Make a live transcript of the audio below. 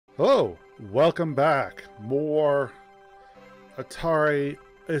Hello, welcome back. More Atari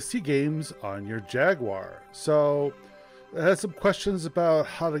ST games on your Jaguar. So, I had some questions about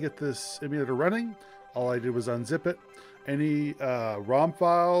how to get this emulator running. All I did was unzip it. Any ROM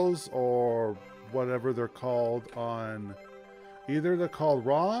files or whatever they're called on, either they're called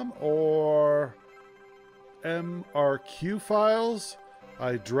ROM or MRQ files.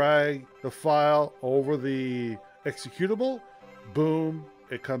 I drag the file over the executable, boom,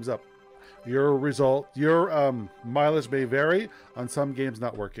 it comes up. Your result, your mileage may vary on some games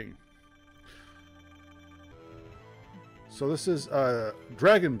not working. So this is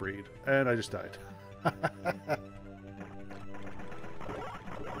Dragon Breed, and I just died.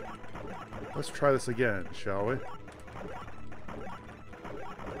 Let's try this again, shall we?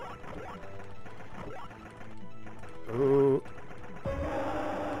 Oh,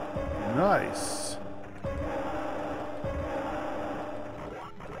 nice.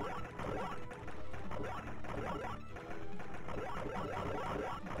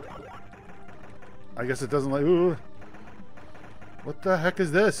 I guess it doesn't like. Ooh. What the heck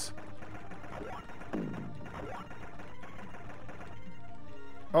is this?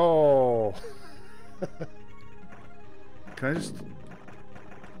 Oh. Can I just...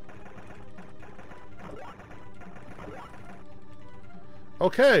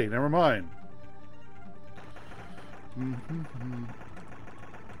 Okay, never mind.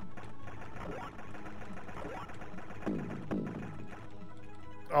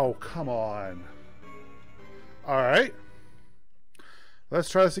 Oh, come on. All right. Let's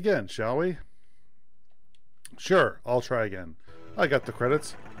try this again, shall we? Sure, I'll try again. I got the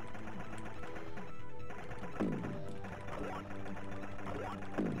credits.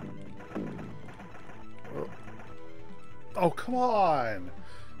 Oh, come on.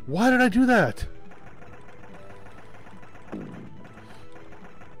 Why did I do that?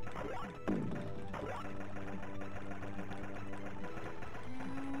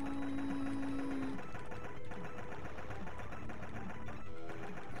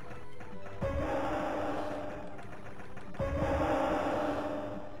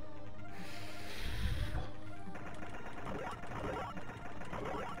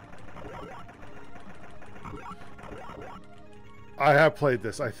 I have played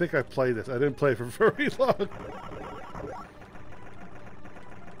this. I think I played this. I didn't play it for very long.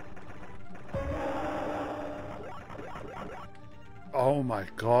 Oh my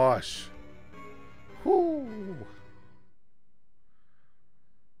gosh. Whoo.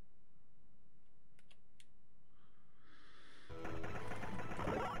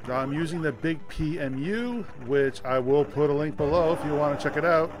 Now I'm using the BigPEmu, which I will put a link below if you want to check it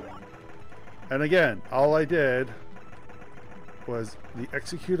out. And again, all I did was the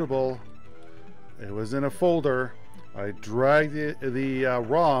executable. It was in a folder. I dragged the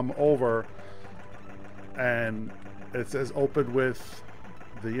ROM over, and it says open with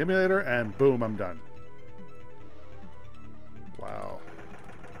the emulator, and boom, I'm done. Wow.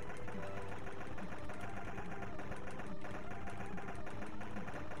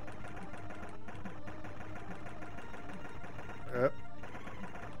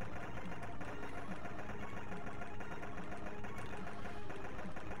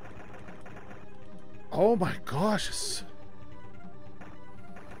 Oh my gosh.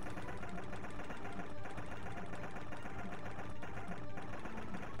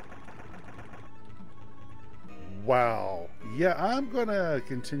 Wow. Yeah, I'm gonna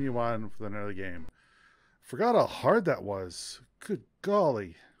continue on for another game. Forgot how hard that was. Good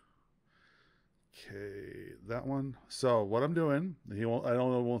golly. Okay, that one. So what I'm doing, I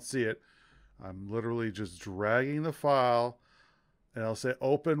won't see it. I'm literally just dragging the file, and I'll say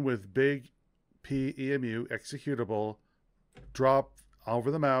open with BigPEmu executable, drop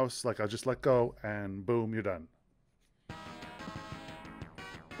over the mouse, like I'll just let go, and boom, you're done. Am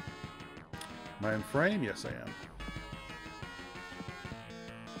I in frame? Yes, I am.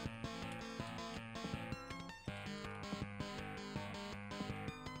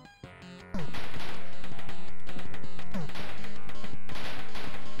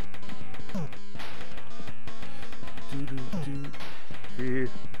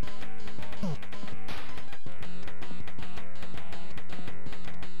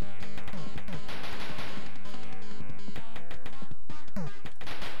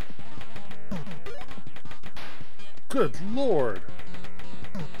 Good Lord.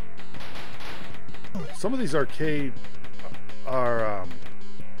 Some of these arcade are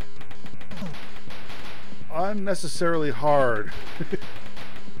unnecessarily hard.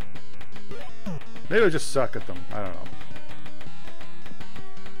 Maybe I just suck at them. I don't know.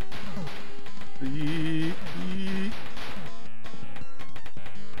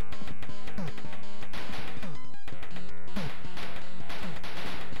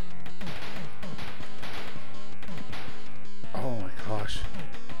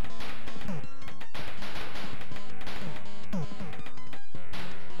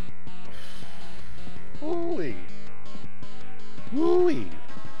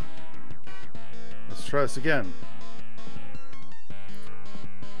 try this again.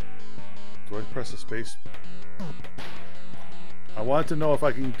 Do I press the space? I wanted to know if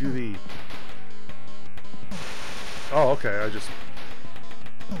I can do the... Oh, okay, I just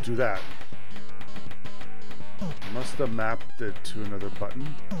do that. Must have mapped it to another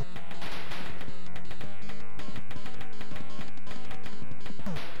button.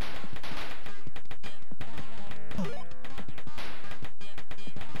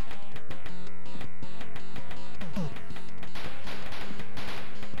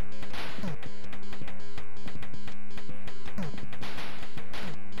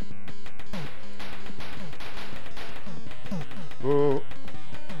 Oh,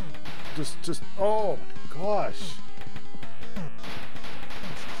 just, oh my gosh.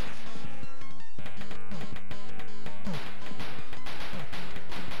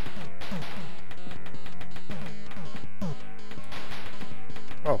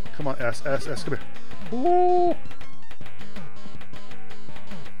 Oh, come on, S, come here. Ooh.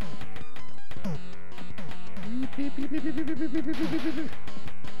 Beep, beep, beep, beep, beep, beep, beep, beep, beep, beep, beep.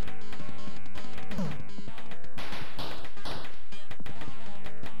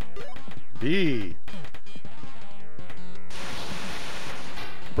 B.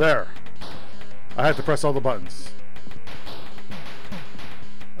 There. I had to press all the buttons.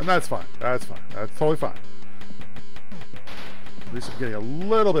 And that's fine. That's fine. That's totally fine. At least I'm getting a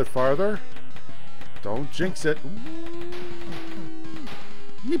little bit farther. Don't jinx it.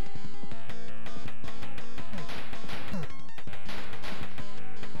 Yeep.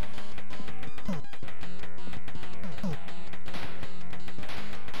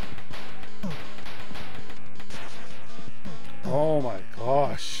 Oh my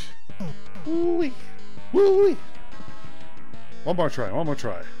gosh. Woo-wee. Woo-wee. One more try, one more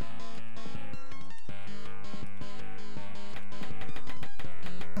try.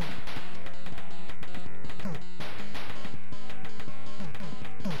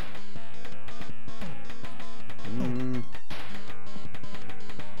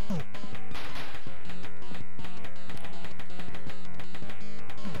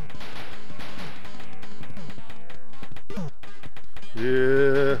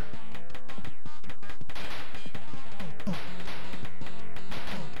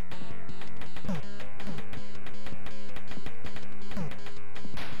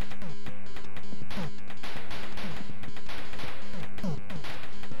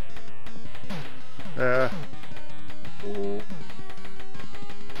 Yeah. Ooh.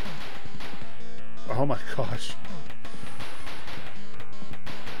 Oh my gosh.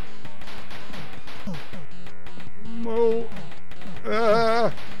 No.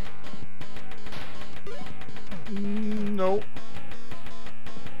 No.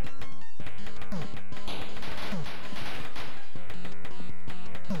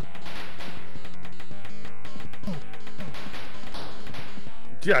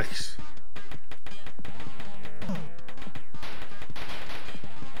 Yikes.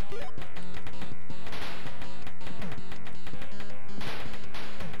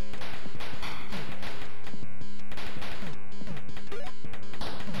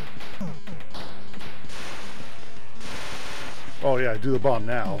 Oh yeah, do the bomb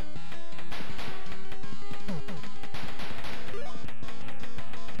now.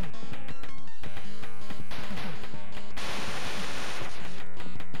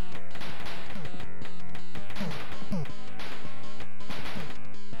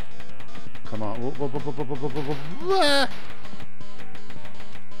 Come on.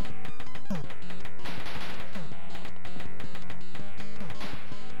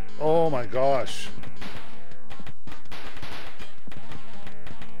 Oh my gosh.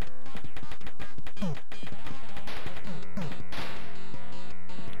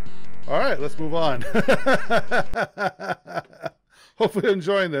 All right, let's move on. Hopefully you're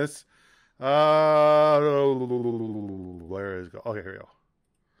enjoying this. Where is it? Okay, here we go.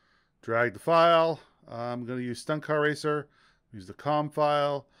 Drag the file. I'm going to use Stunt Car Racer. Use the COM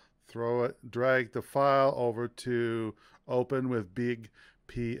file. Throw it. Drag the file over to open with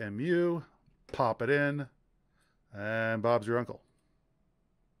BigPEmu. Pop it in. And Bob's your uncle.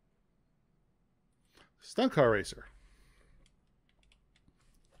 Stunt Car Racer.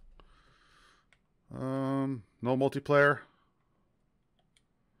 No multiplayer.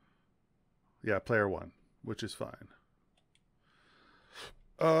 Yeah, player one, which is fine.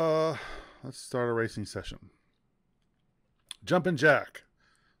 Let's start a racing session. Jumpin' Jack.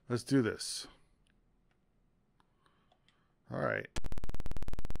 Let's do this. All right.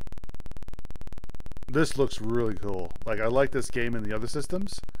 This looks really cool. Like, I like this game in the other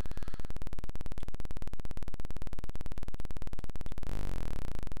systems.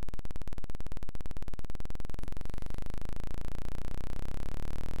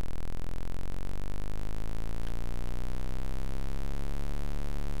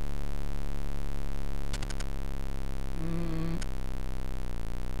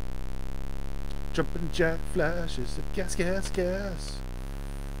 Jumping jack flashes of gas, gas, gas.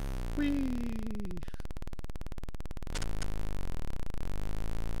 Whee!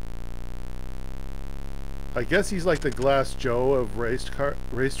 I guess he's like the Glass Joe of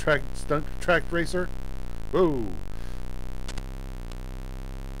racetrack stunt track racer. Whoa!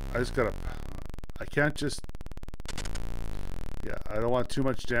 I can't just. Yeah, I don't want too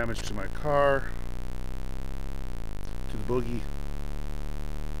much damage to my car. To the boogie.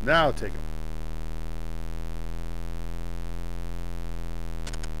 Now take him.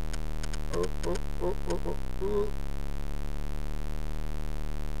 Oh, oh, oh, oh, oh, oh.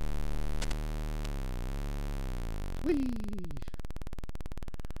 Whee!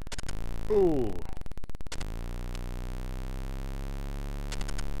 Oh.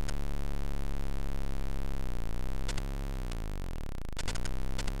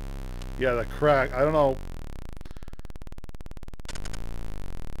 Yeah, the crack. I don't know.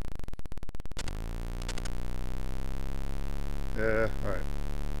 Yeah, alright.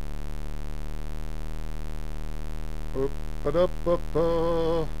 Up.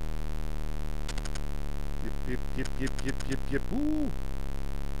 Yip. Woo!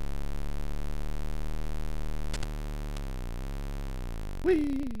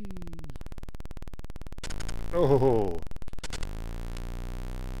 Whee! Oh!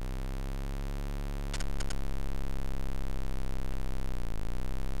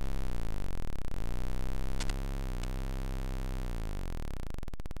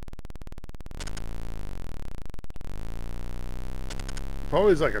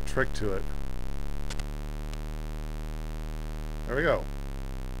 Probably is like a trick to it. There we go.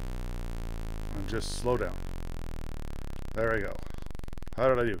 And just slow down. There we go. How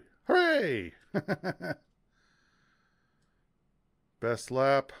did I do? Hooray! Best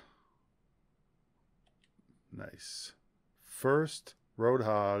lap. Nice. First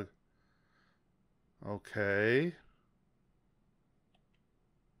Roadhog. Okay.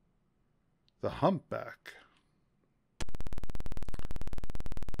 The Humpback.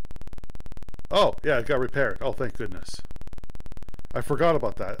 Oh, yeah, it got repaired. Oh, thank goodness. I forgot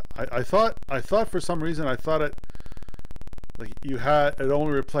about that. I thought for some reason I thought it like it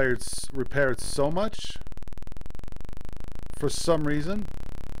only repaired so much for some reason.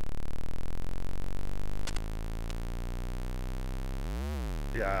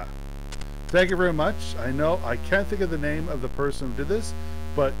 Yeah. Thank you very much. I know I can't think of the name of the person who did this,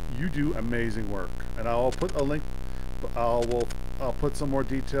 but you do amazing work. And I'll put a link. I'll put some more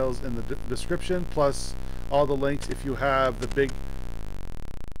details in the description, plus all the links if you have the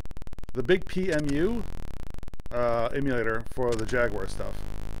BigPEmu emulator for the Jaguar stuff.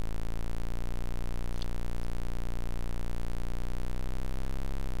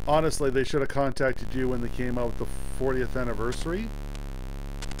 Honestly, they should have contacted you when they came out with the 40th anniversary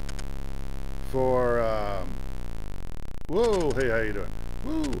for whoa, hey, how you doing?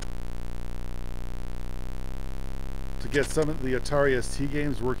 Woo! To get some of the Atari ST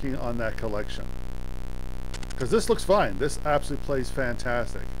games working on that collection. Because this looks fine. This absolutely plays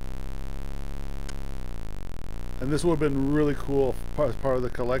fantastic. And this would have been really cool as part of the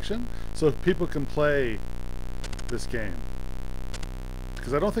collection. So if people can play this game.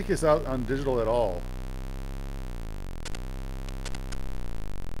 Because I don't think it's out on digital at all.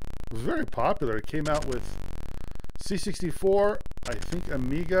 It was very popular. It came out with C64, I think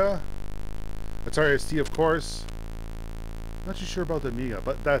Amiga, Atari ST of course. Not too sure about the Amiga,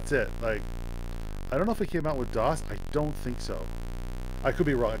 but that's it. Like, I don't know if it came out with DOS. I don't think so. I could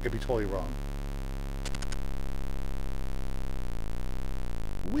be wrong. I could be totally wrong.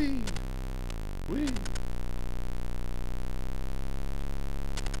 Whee! Whee!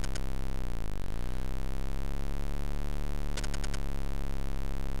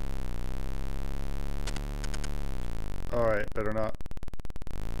 Alright, better not.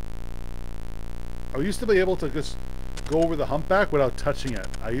 I used to be able to just go over the humpback without touching it.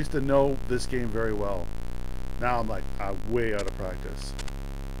 I used to know this game very well. Now I'm like, way out of practice.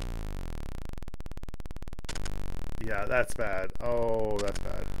 Yeah, that's bad. Oh, that's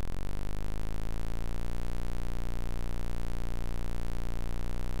bad.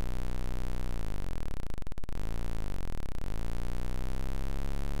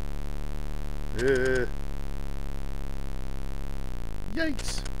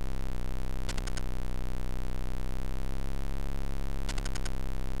 Yikes.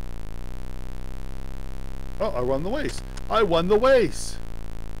 Oh, I won the race. I won the race.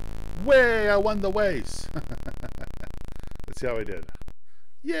 Way, I won the race. Let's see how I did.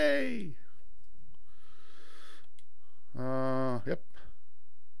 Yay. Yep.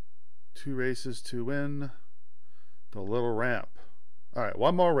 2 races to win the little ramp. All right,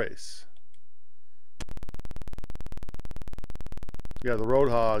 one more race. Yeah, the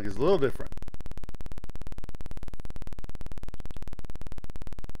Roadhog is a little different.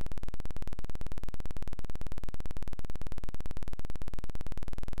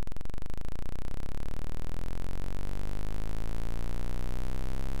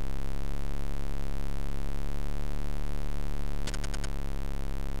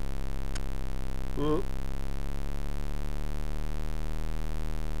 Ooh.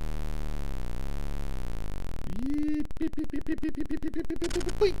 Beep, beep, beep, beep, beep, beep, beep, beep, beep, beep, beep,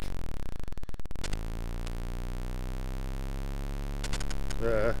 beep, beep.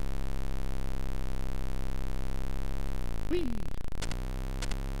 Whee.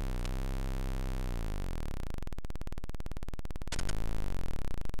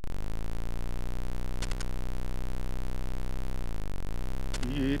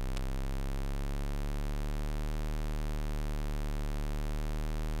 Yeep.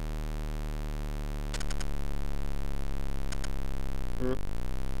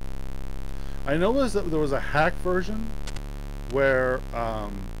 I noticed that there was a hack version where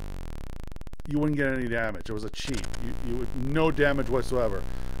you wouldn't get any damage. It was a cheat. You would no damage whatsoever.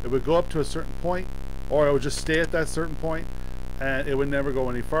 It would go up to a certain point, or it would just stay at that certain point, and it would never go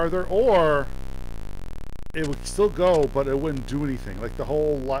any farther, or it would still go, but it wouldn't do anything. Like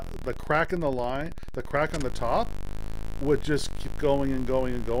the crack in the line, the crack on the top, would just keep going and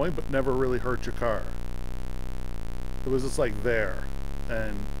going and going, but never really hurt your car. It was just like there,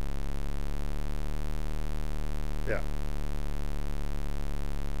 and yeah.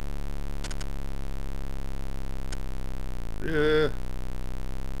 Yeah.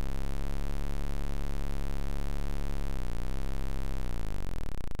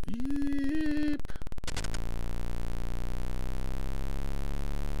 Yeep.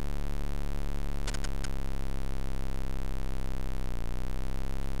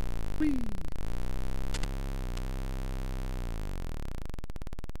 Whee.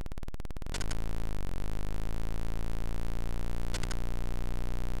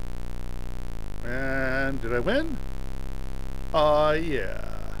 And did I win?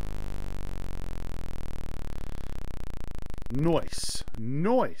 Yeah. Nice.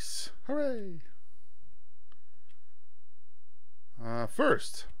 Nice. Hooray.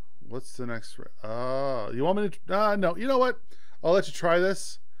 First, what's the next? You want me to? No. You know what? I'll let you try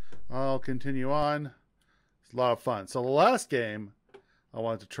this. I'll continue on. It's a lot of fun. So the last game I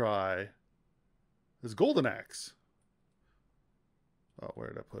wanted to try is Golden Axe. Oh, where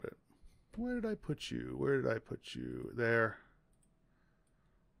did I put it? Where did I put you? Where did I put you? There.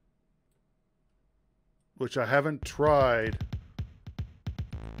 Which I haven't tried.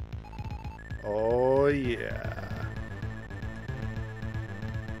 Oh, yeah.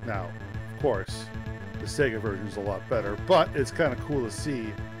 Now, of course, the Sega version is a lot better, but it's kind of cool to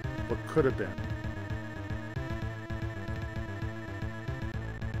see what could have been.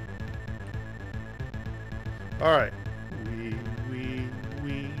 All right.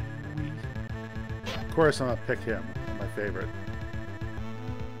 Of course, I'm going to pick him. My favorite.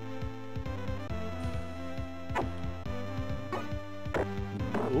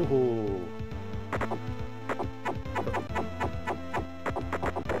 Ooh.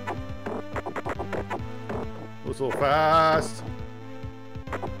 Go so fast.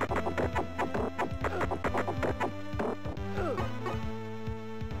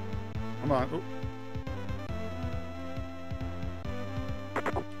 Come on. Ooh.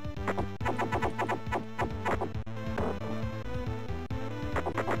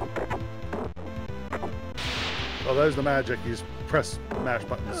 Oh, there's the magic. You just press mash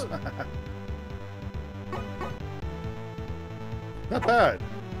buttons. Not bad.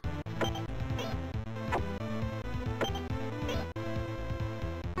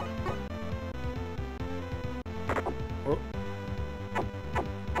 Oh.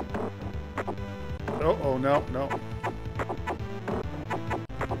 Oh, no, no.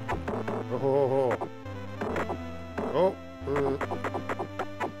 Oh, oh, oh.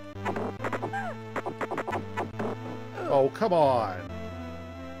 Oh, come on.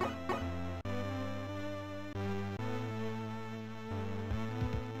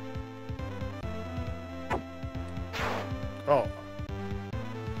 Oh.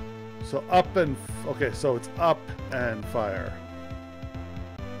 So up and... okay, so it's up and fire.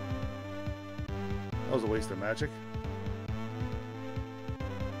 That was a waste of magic.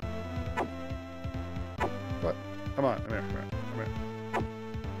 But, come on, come here, come here, come here.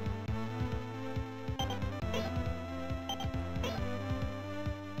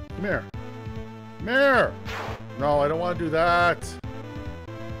 Come here. Come here! No, I don't want to do that.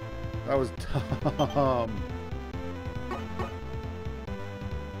 That was dumb.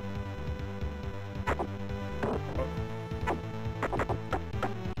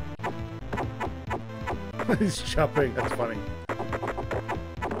 He's jumping. That's funny.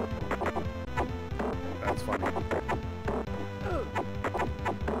 That's funny.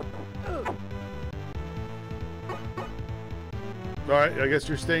 Alright, I guess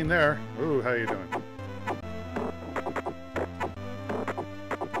you're staying there. Ooh, how you doing?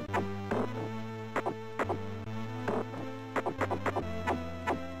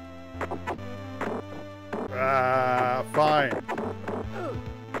 Fine.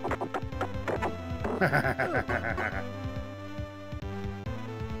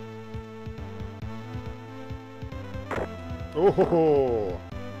 Oh.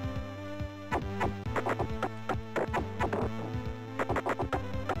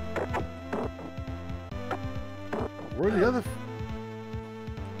 Where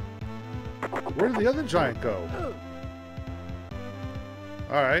did the other giant go?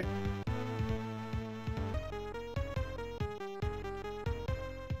 All right.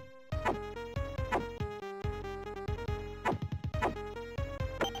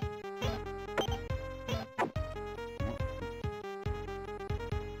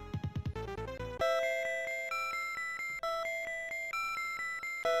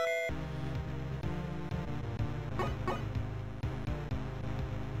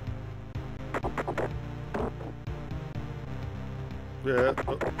 Yeah.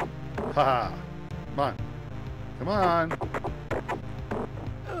 Oh. Haha. Come on. Come on.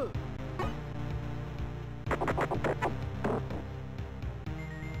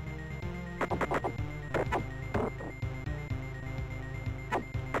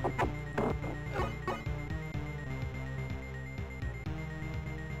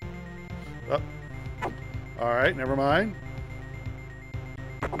 Oh. All right, never mind.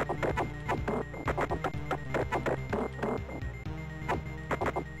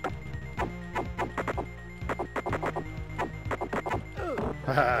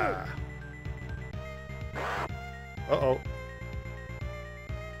 Uh-oh.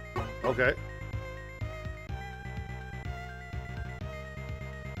 Okay.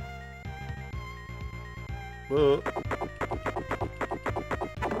 Whoa.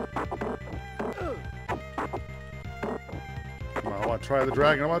 Come on, I want to try the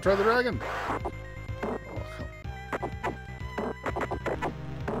dragon. I want to try the dragon.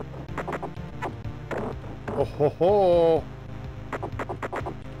 Oh ho ho.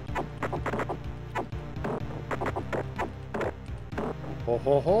 Ho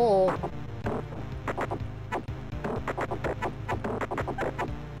ho ho!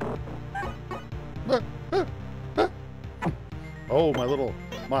 Oh, my little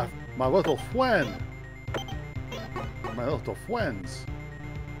friend, my little friends.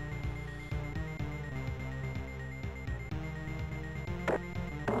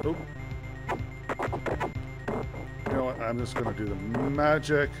 Oh, you know what? I'm just gonna do the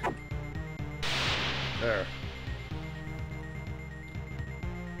magic. There.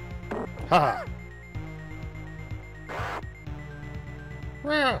 Ha!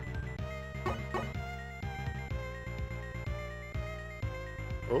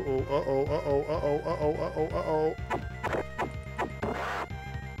 Uh-oh, uh-oh, uh-oh, uh-oh, uh-oh, uh-oh, uh-oh.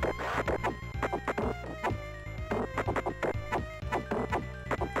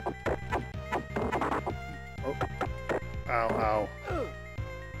 Oh. Ow, ow.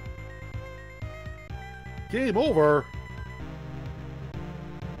 Game over?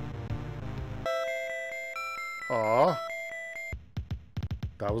 Aw.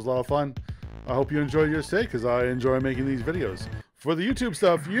 That was a lot of fun. I hope you enjoyed your stay, because I enjoy making these videos. For the YouTube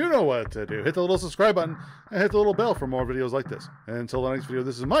stuff, you know what to do. Hit the little subscribe button and hit the little bell for more videos like this. And until the next video,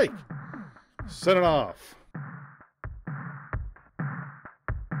 this is Mike, signing off.